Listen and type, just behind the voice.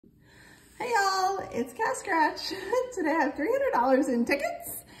Hey y'all, it's Cash Scratch. Today I have $300 in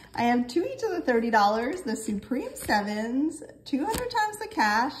tickets. I have two each of the $30, the Supreme Sevens, 200 times the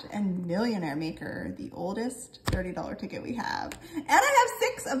cash, and Millionaire Maker, the oldest $30 ticket we have. And I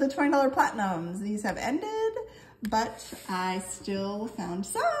have 6 of the $20 Platinums. These have ended, but I still found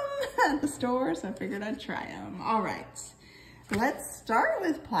some at the store, so I figured I'd try them. All right, let's start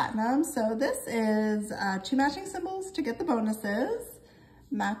with Platinum. So this is 2 matching symbols to get the bonuses.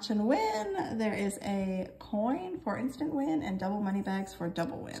 Match and win. There is a coin for instant win and double money bags for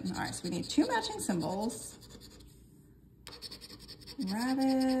double win. All right, so we need 2 matching symbols.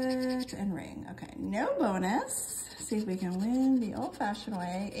 Rabbit and ring. Okay, no bonus. See if we can win the old-fashioned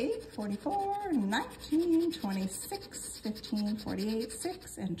way. 8, 44, 19, 26, 15, 48,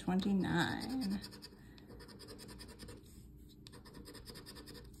 6, and 29.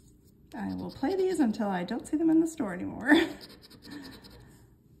 I will play these until I don't see them in the store anymore.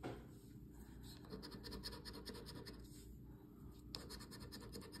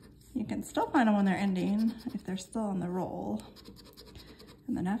 You can still find them when they're ending, if they're still on the roll.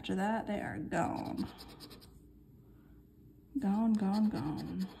 And then after that, they are gone. Gone, gone,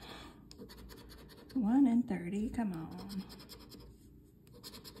 gone. 1 in 30, come on.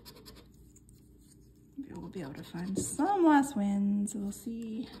 Maybe we'll be able to find some last wins, we'll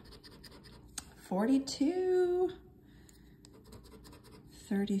see. 42,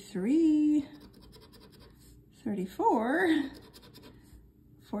 33, 34,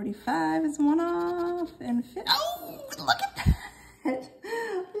 45 is one off, and oh, look at that.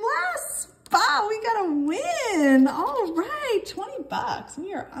 Last spot, we got a win. All right, 20 bucks.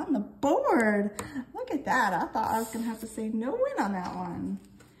 We are on the board. Look at that. I thought I was gonna have to say no win on that one.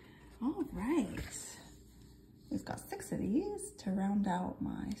 All right. We've got 6 of these to round out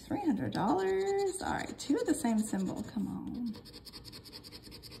my $300. All right, 2 of the same symbol, come on.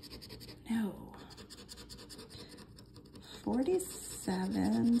 No.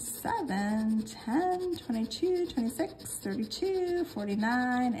 47, 7, 10, 22, 26, 32,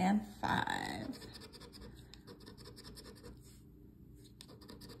 49, and 5.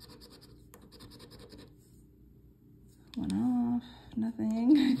 One off,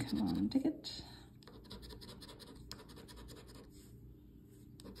 nothing. Come on, ticket.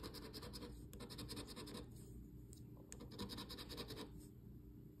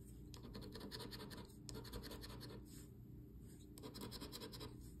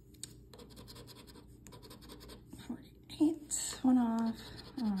 One off.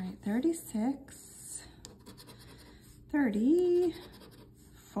 All right, 36,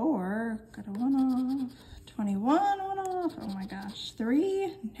 34, got a 1 off, 21, 1 off, oh my gosh,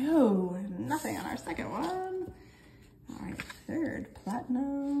 3, no, nothing on our second one. All right, 3rd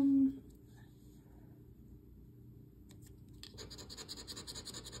Platinum.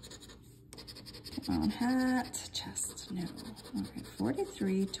 Come on, hat, chest, no. All right,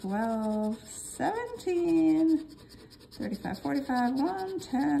 43, 12, 17, 35, 45, 1,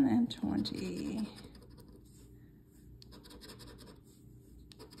 10, and 20.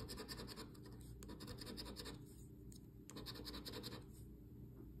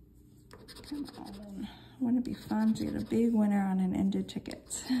 Come on. Wouldn't it be fun to get a big winner on an ended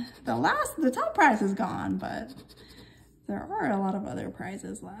ticket? The top prize is gone, but there are a lot of other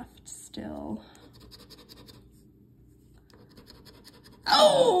prizes left still.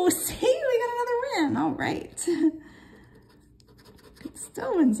 Oh, see, we got another win. All right. Could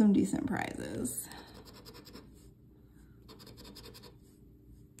still win some decent prizes.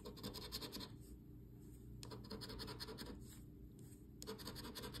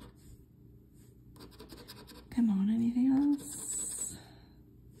 Come on, anything else?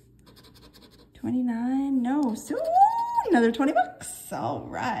 29, no, so another 20 bucks. All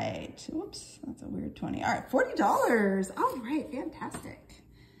right, whoops, that's a weird 20. All right, $40, all right, fantastic.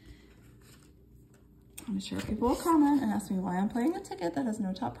 I'm sure people will comment and ask me why I'm playing a ticket that has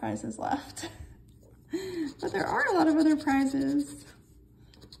no top prizes left. But there are a lot of other prizes.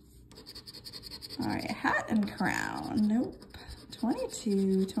 All right, hat and crown, nope.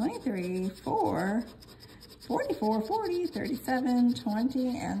 22, 23, 4, 44, 40, 37,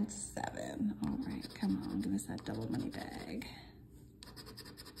 20, and 7. All right, come on, give us that double money bag.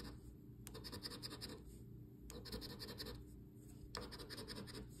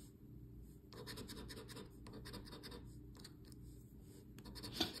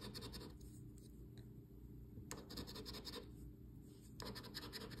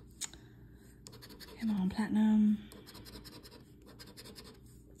 Come on, Platinum.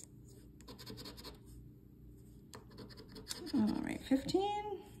 All right,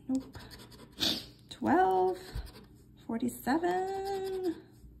 15, nope. 12, 47,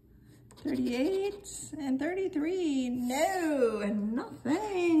 38 and 33. No, and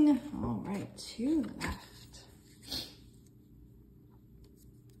nothing. All right, 2 left.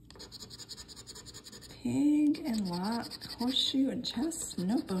 Pig and lock, horseshoe and chest,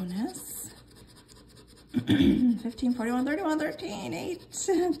 no bonus. 15, 41, 31, 13, 8,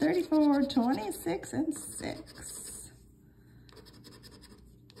 34, 26, and 6.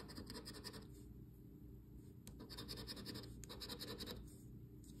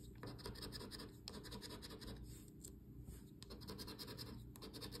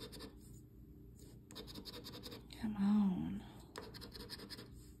 Come on.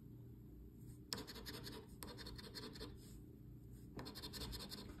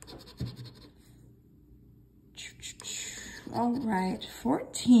 All right,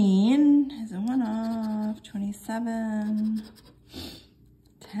 14 is a one-off, 27,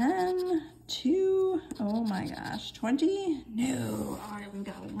 10, 2, oh my gosh, 20, no. All right, we've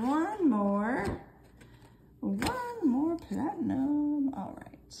got one more platinum, all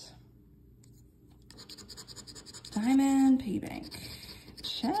right. Diamond, piggy bank,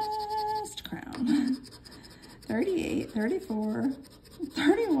 chest, crown, 38, 34,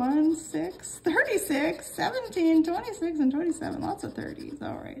 31, 6, 36, 17, 26, and 27. Lots of 30s.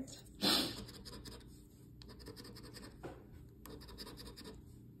 All right.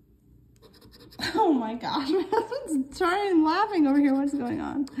 Oh my gosh. My husband's trying laughing over here. What's going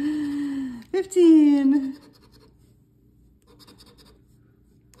on? 15.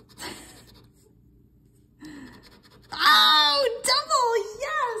 Oh, double.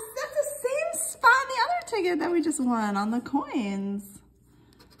 Yes. That's the same spot in the other ticket that we just won on the coins.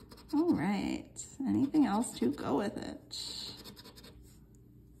 All right, anything else to go with it?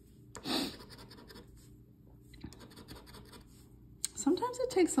 Sometimes it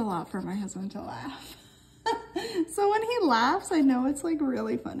takes a lot for my husband to laugh. So when he laughs, I know it's like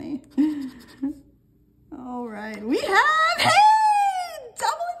really funny. All right, we have, hey,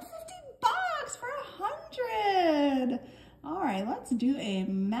 doubling $50 for 100. All right, let's do a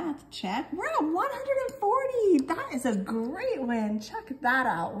math check. We're at 140. That is a great win. Check that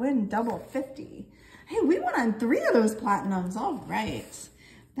out. Win double 50. Hey, we won on 3 of those platinums. All right.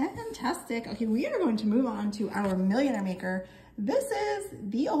 Fantastic. Okay, we are going to move on to our Millionaire Maker. This is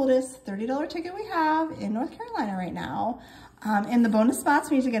the oldest $30 ticket we have in North Carolina right now. In the bonus spots,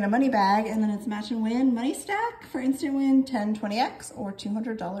 we need to get a money bag, and then it's match and win money stack for instant win 10, 20X, or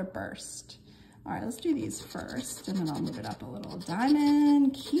 $200 burst. All right, let's do these first, and then I'll move it up a little.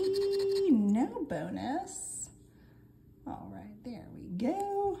 Diamond, key, no bonus. All right, there we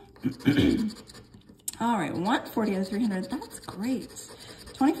go. All right, 140 out of 300, that's great.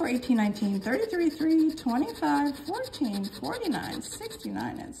 24, 18, 19, 33, 3, 25, 14, 49,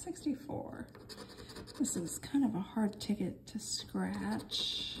 69, and 64. This is kind of a hard ticket to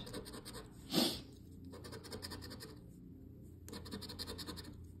scratch.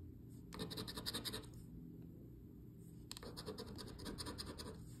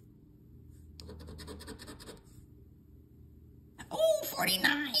 Oh,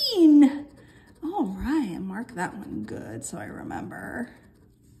 49. All right, mark that one good so I remember.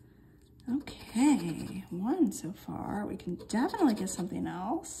 Okay, 1 so far. We can definitely get something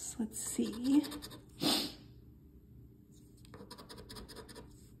else. Let's see.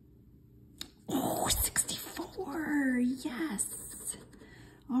 Oh, 64, yes.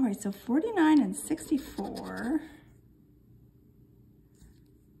 All right, so 49 and 64.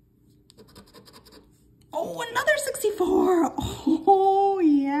 Oh, another 64. Oh,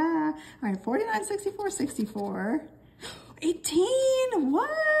 yeah. All right, 49, 64, 64. 18, what?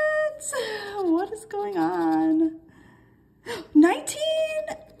 What is going on? 19?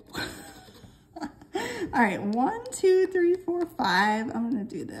 All right, 1, 2, 3, 4, 5. I'm gonna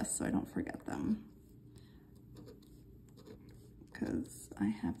do this so I don't forget them, because I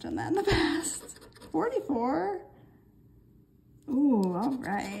have done that in the past. 44. Ooh, all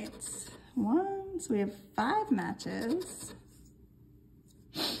right. 1, so we have 5 matches.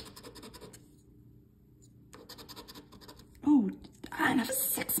 Oh, enough of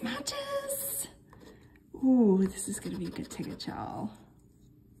 6 matches. Ooh, this is gonna be a good ticket, y'all.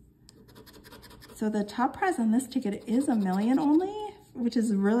 So the top prize on this ticket is $1 million only, which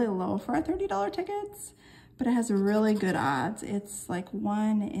is really low for our $30 tickets, but it has really good odds. It's like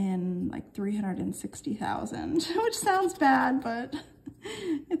 1 in like 360,000, which sounds bad, but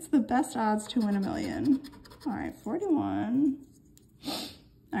it's the best odds to win $1 million. All right, 41. All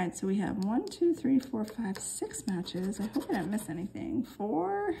right, so we have 1, 2, 3, 4, 5, 6 matches. I hope I didn't miss anything.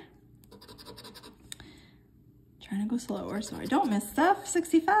 4. Trying to go slower so I don't miss stuff.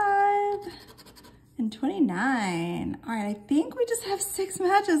 65. and 29. All right, I think we just have 6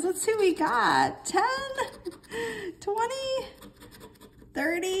 matches. Let's see what we got. 10, 20,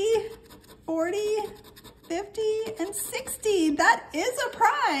 30, 40, 50, and 60. That is a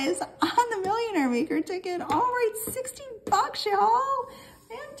prize on the Millionaire Maker ticket. All right, 60 bucks, y'all.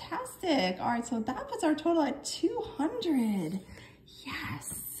 Fantastic. All right, so that puts our total at 200.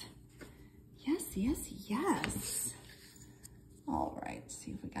 Yes. Yes, yes, yes. All right,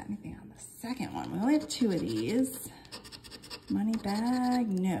 see if we got anything on the second one. We only have 2 of these. Money bag,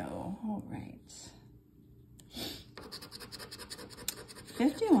 no. All right.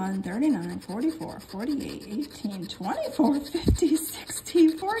 51, 39, 44, 48, 18, 24, 50, 60,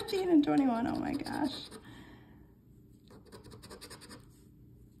 14, and 21. Oh my gosh.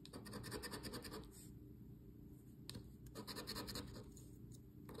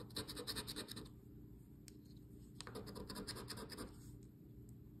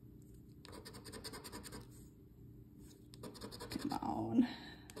 Come on.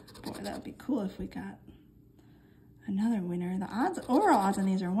 Boy, that would be cool if we got another winner. The odds, overall odds on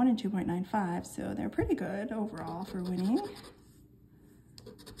these are 1 in 2.95, so they're pretty good overall for winning.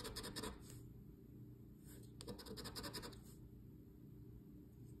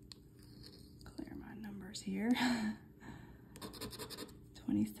 Clear my numbers here.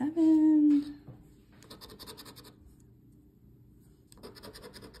 27.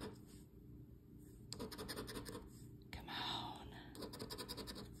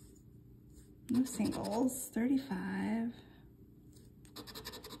 No singles. 35,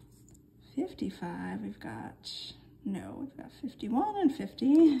 55, we've got 51 and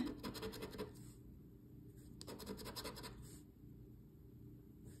 50.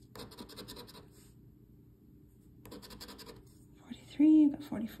 43, we've got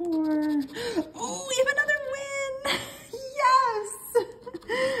 44. Oh, we have another win! Yes!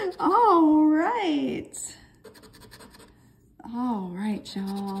 All right. All right,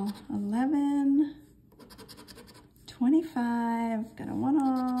 y'all. 11, 25, got a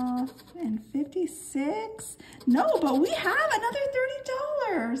one-off, and 56. No, but we have another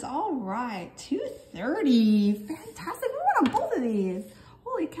 $30. All right, 230. Fantastic. We won on both of these.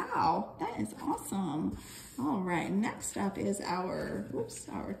 Holy cow, that is awesome. All right, next up is our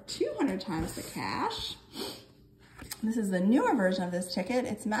 200 times the cash. This is the newer version of this ticket.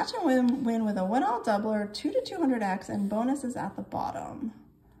 It's match and win with a win-all doubler, 2 to 200x, and bonuses at the bottom.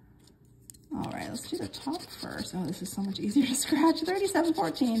 All right, let's do the top first. Oh, this is so much easier to scratch. 37,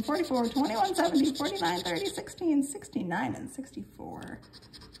 14, 44, 21, 70, 49, 30, 16, 69, and 64.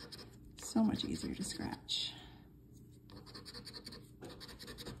 So much easier to scratch.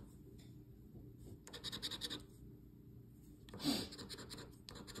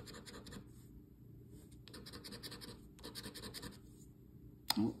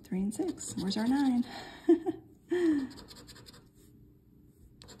 Oh, 3 and 6. Where's our 9?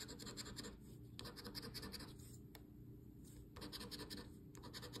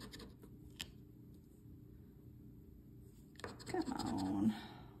 Come on.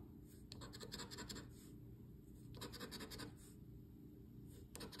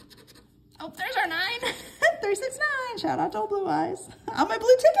 Oh, there's our 9. 369. Shout out to Old Blue Eyes. On my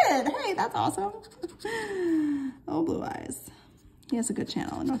blue ticket. Hey, that's awesome. Oh, Blue Eyes. He has a good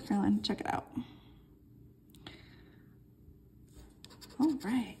channel in North Carolina. Check it out. All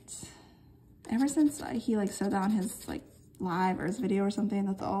right. Ever since he said on his live or his video or something,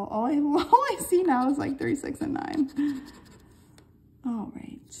 that's all I see now is 3, 6, and 9. All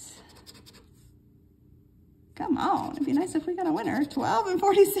right. Come on. It'd be nice if we got a winner. 12 and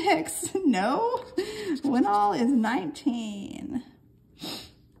 46. No. Win all is 19.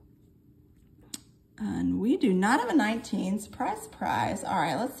 And we do not have a 19. Surprise, surprise. All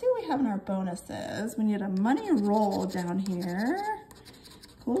right, let's see what we have in our bonuses. We need a money roll down here.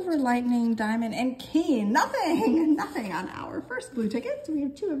 Clover, lightning, diamond, and king. Nothing on our first blue ticket. We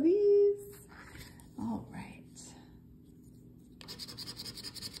have 2 of these. All right.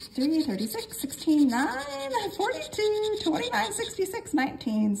 3, 36, 16, 9, 42, 29, 66,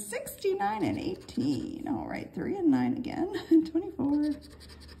 19, 69, and 18. All right, 3 and 9 again. 24.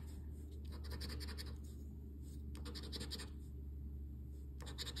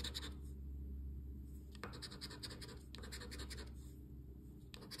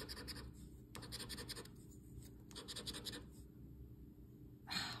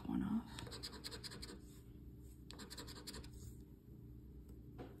 One off.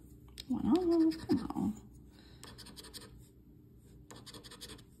 One off, come on.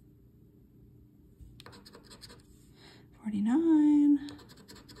 $49.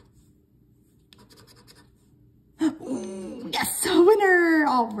 Ooh, yes, a winner.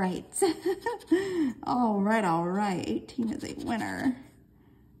 All All right. All right, all right. 18 is a winner.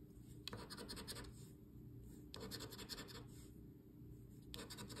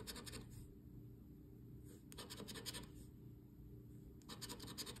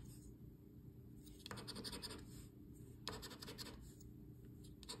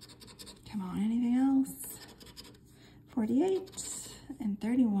 Come on, anything else? 48 and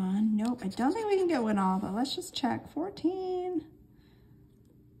 31. Nope, I don't think we can get one all, but let's just check. 14.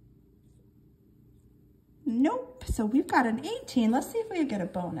 Nope, so we've got an 18. Let's see if we get a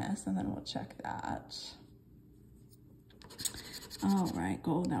bonus and then we'll check that. All right,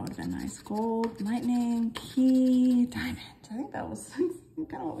 gold, that would have been nice. Gold, lightning, key, diamond. I think that was kind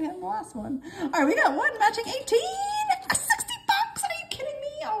of what we had in the last one. All right, we got one matching 18, 60 bucks. Are you kidding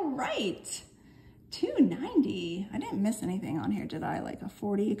me? All right, 290. I didn't miss anything on here, did I? Like a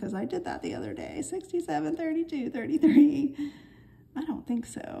 40, because I did that the other day. 67, 32, 33. I don't think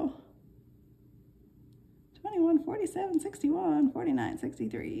so. 21, 47, 61, 49,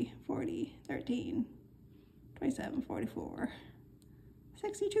 63, 40, 13, 27, 44,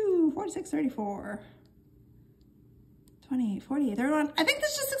 62, 46, 34, 28, 48, 31. I think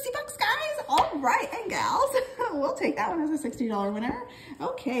that's just 60 bucks, guys. All right, and gals. We'll take that one as a $60 winner.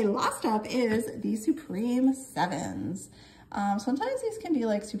 Okay, last up is the Supreme Sevens. Sometimes these can be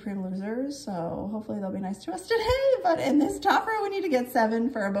like Supreme losers, so hopefully they'll be nice to us today. But in this top row, we need to get 7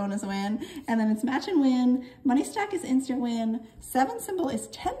 for a bonus win. And then it's match and win. Money stack is instant win. 7 symbol is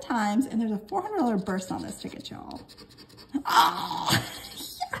 10 times, and there's a $400 burst on this ticket, y'all. Oh,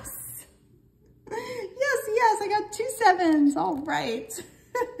 yes. Yes, I got 2 sevens. All right.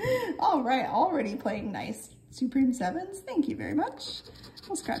 All right, already playing nice Supreme Sevens. Thank you very much.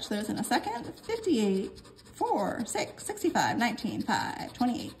 We'll scratch those in a second. 58. 4, 6, 65, 19, 5,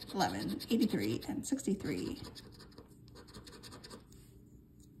 28, 11, 83, and 63.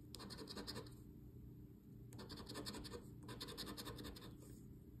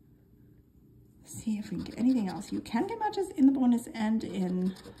 See if we can get anything else. You can get matches in the bonus and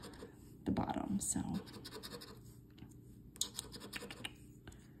in the bottom, so.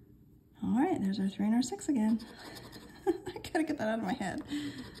 All right, there's our 3 and our 6 again. I gotta get that out of my head.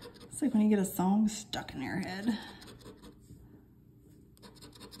 It's like when you get a song stuck in your head.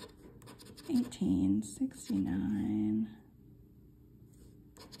 18, 69.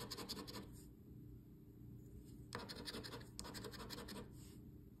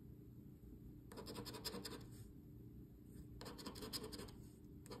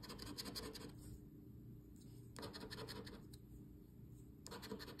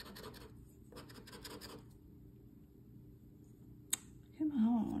 Come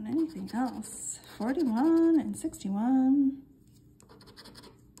on, anything else? 41 and 61.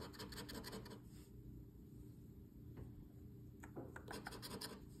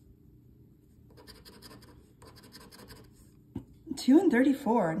 $2 and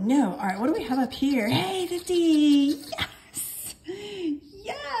 34. No. All right, what do we have up here? Hey, 50. Yes.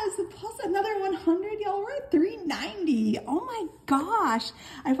 Yes. Plus another 100. Y'all, we're at 390. Oh my gosh.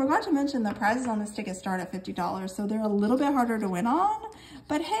 I forgot to mention the prizes on this ticket start at $50, so they're a little bit harder to win on.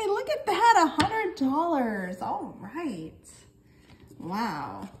 But hey, look at that, $100. All right.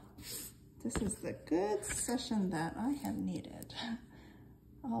 Wow. This is the good session that I have needed.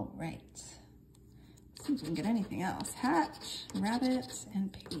 All right. See if we can get anything else. Hatch, rabbit,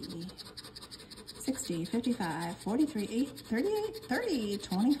 and piggy. 60, 55, 43, 8, 38, 30,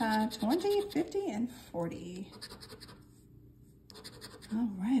 25, 20, 50, and 40. All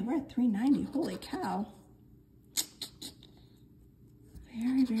right, we're at 390. Holy cow.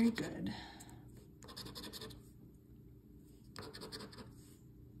 Very, very good.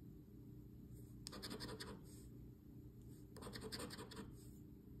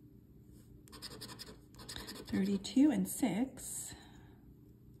 $32 and 6.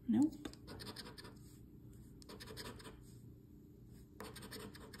 Nope.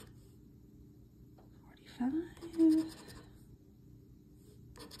 45.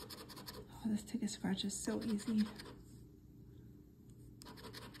 Oh, this ticket scratch is so easy.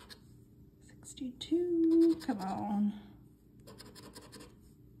 62. Come on.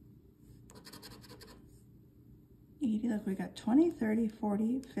 80. Look, we got 20, 30,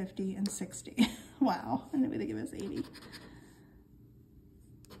 40, 50, and 60. Wow, I knew they'd give us 80.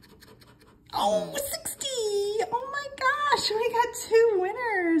 Oh, 60! Oh my gosh, we got 2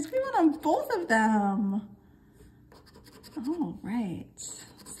 winners. We won on both of them. All right,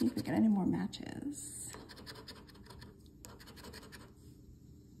 let's see if we get any more matches.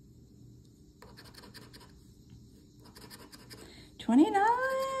 $29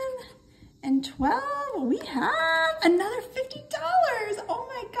 and 12. We have another $50. Oh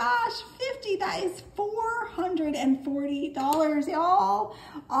my That is $440, y'all.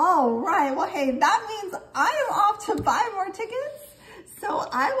 All right, well, hey, that means I am off to buy more tickets. So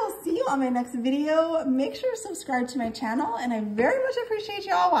I will see you on my next video. Make sure to subscribe to my channel, and I very much appreciate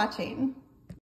y'all watching.